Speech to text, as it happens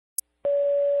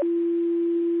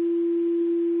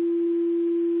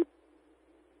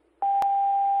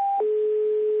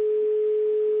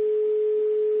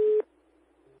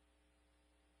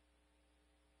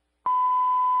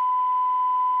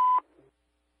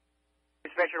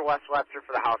Dispatcher West Webster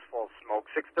for the house full of smoke.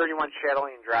 631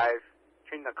 Chatelaine Drive,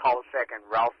 between the cul-de-sac and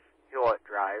Ralph Hewlett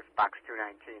Drive, box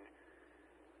 219.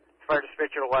 Fire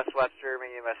Dispatcher West Webster,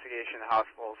 making investigation of the house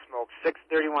full of smoke.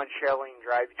 631 Chatelaine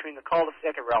Drive, between the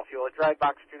cul-de-sac and Ralph Hewlett Drive,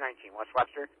 box 219. West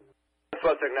Webster. West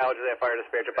Webster acknowledges that Fire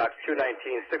Dispatcher box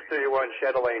 219, 631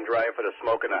 Chatelaine Drive for the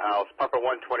smoke in the house. Pumper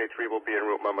 123 will be en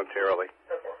route momentarily.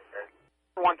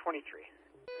 123.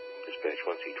 Dispatch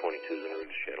 1C22 is en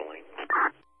route to Chatelaine.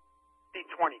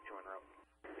 C22 en route.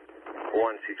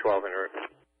 1C12 en route.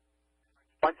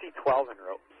 1C12 en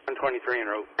route. 123 en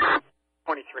route.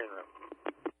 23 en route.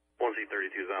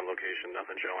 1C32 is on location,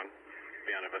 nothing showing.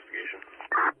 Be on investigation.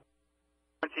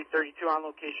 1C32 on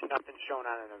location, nothing shown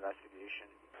on an investigation.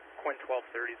 Quint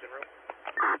 1230 is en route.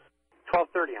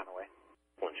 1230 on the way.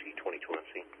 1C22 on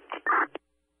scene.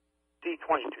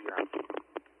 C22, you're on.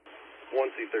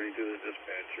 1C32 is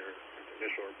dispatcher.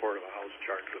 Initial report of a house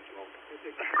charged with smoke.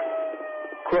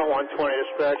 Quint 120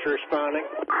 dispatcher responding.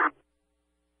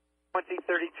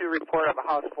 1C32 report of a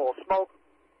house full of smoke.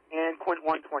 And Quint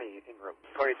 120 en route.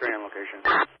 23 on location.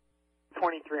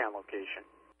 23 on location.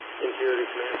 Interior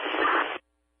command.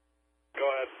 Go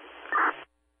ahead.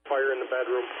 Fire in the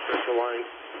bedroom. Stretch the line.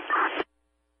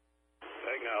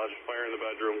 Acknowledge. Fire in the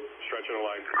bedroom. Stretching the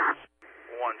line.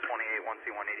 128,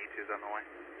 1C182 is on the way.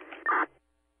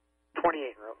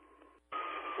 28 en route.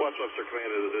 West Webster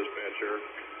Command is a dispatcher.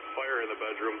 Fire in the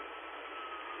bedroom.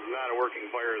 Not a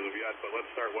working fire as of yet, but let's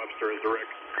start Webster as the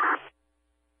Rick.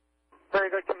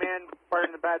 Very good, Command. Fire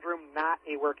in the bedroom. Not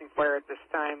a working fire at this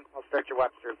time. I'll start your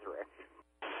Webster as the Rick.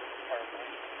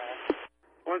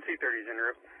 1C30 is en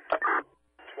route.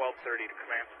 1230 to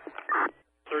command.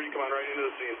 30, come on right into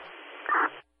the scene.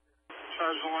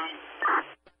 Charge the line.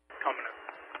 Coming in.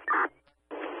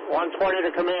 120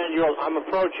 to command. I'm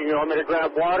approaching you. Want me to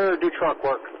grab water or do truck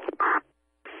work?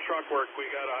 Truck work, we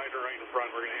got a hydrant right in front.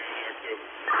 We're going to hand check too.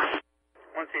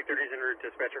 1C30 is en route,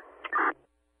 dispatcher.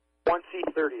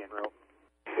 1C30 en route.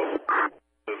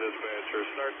 The dispatcher,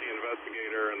 start the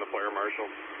investigator and the fire marshal.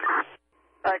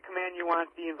 All right, Command, you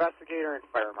want the investigator and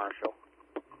fire marshal.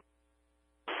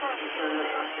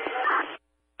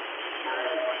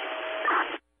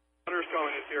 Hunter's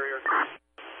calling interior.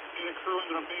 Get a crew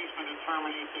into the basement and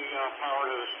terminate the power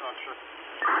to the structure.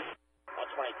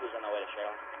 122 is on the way to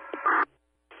Cheryl.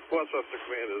 West Webster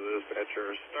Command is the dispatcher.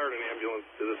 Start an ambulance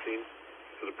to the scene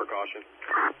as a precaution.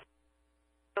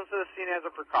 Comes to the scene as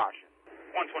a precaution.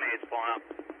 128 is blowing up.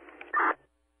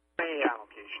 28 on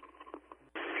location.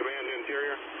 Command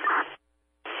interior.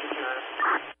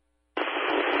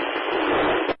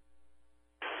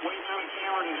 Wait on the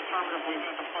camera to determine if we've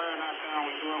got the fire knocked down.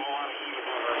 We do have a lot of heat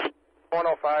above us.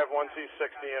 105,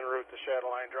 1C60 en route to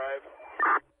Chatelaine Drive.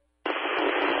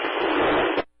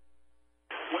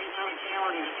 Wait on the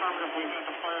camera to determine if we've got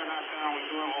the fire knocked down. We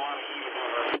do have a lot of heat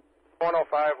above us.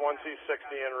 105,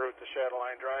 1C60 en route to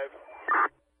Chatelaine Drive.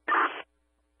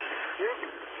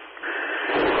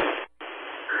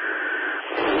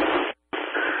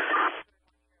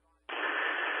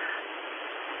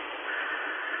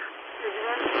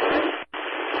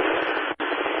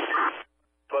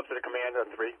 Webster to command on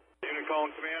 3. Unit calling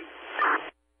command.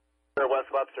 West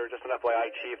Webster, just an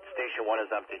FYI, Chief. Station 1 is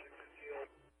empty.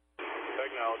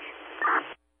 Acknowledge.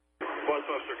 West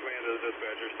Webster Command is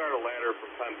dispatcher. Start a ladder from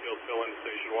Penfield, fill in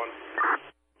Station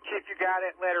 1. Chief, you got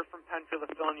it. Ladder from Penfield to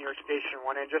fill in your Station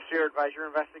 1. And just so you're advised, your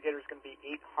investigator is going to be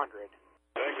 800.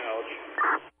 Acknowledge.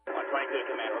 122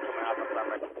 command, we're coming out from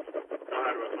Penfield. Go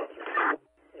ahead, West Webster.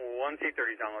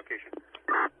 1C30 is on location.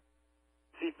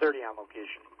 C30 on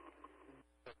location.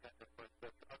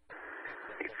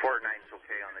 849 is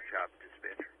okay on the job,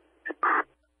 dispatcher.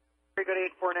 Very good,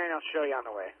 849. I'll show you on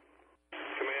the way.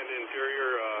 Command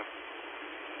interior,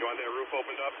 you want that roof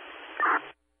opened up?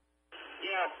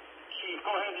 Yeah, Chief,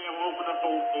 go ahead and open up the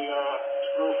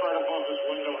roof right above this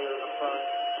window here in the front.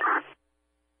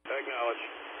 Acknowledge.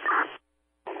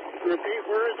 Repeat,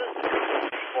 where is it?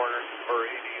 Corner, or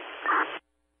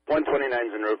 80.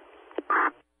 129's en route.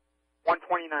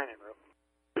 129 en route.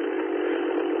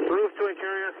 Roof to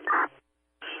interior.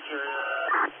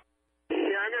 Interior.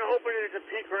 Yeah, I'm going to open it at the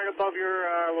peak right above your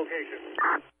location.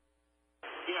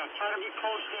 Yeah, try to be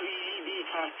close to the ED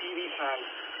side.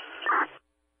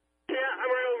 Yeah, I'm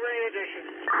right over in addition.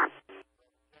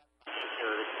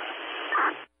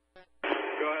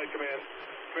 Go ahead, command.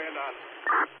 Command on.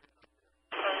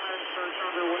 Primary search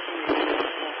underway.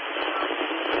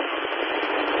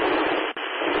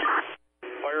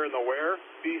 Fire in the where?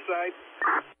 B side?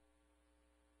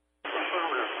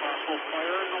 Affirmative. Possible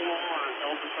fire in the wall on the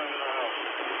delta side of the house.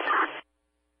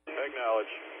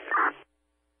 Acknowledge.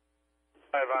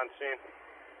 5 on scene.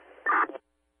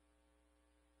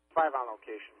 5 on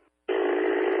location.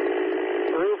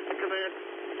 Roof to command.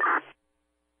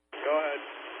 Go ahead.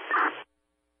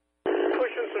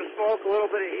 Pushing some smoke, a little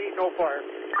bit of heat, no fire.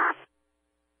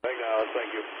 Acknowledge,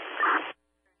 thank you.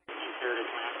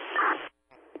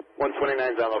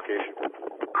 129's on location.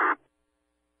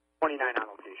 29 on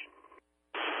location.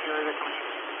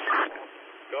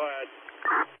 Go ahead.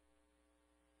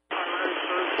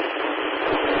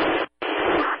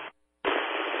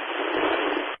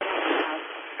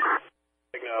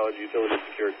 Acknowledge, utility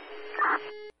secured.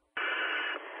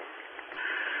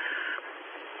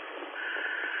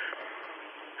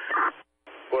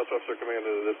 Webster Command to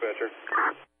the dispatcher.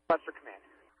 Webster Command.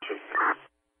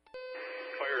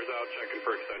 Fire's out, checking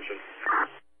for extension.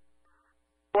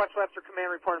 Webster Command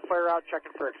reporting fire out,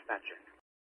 checking for extension.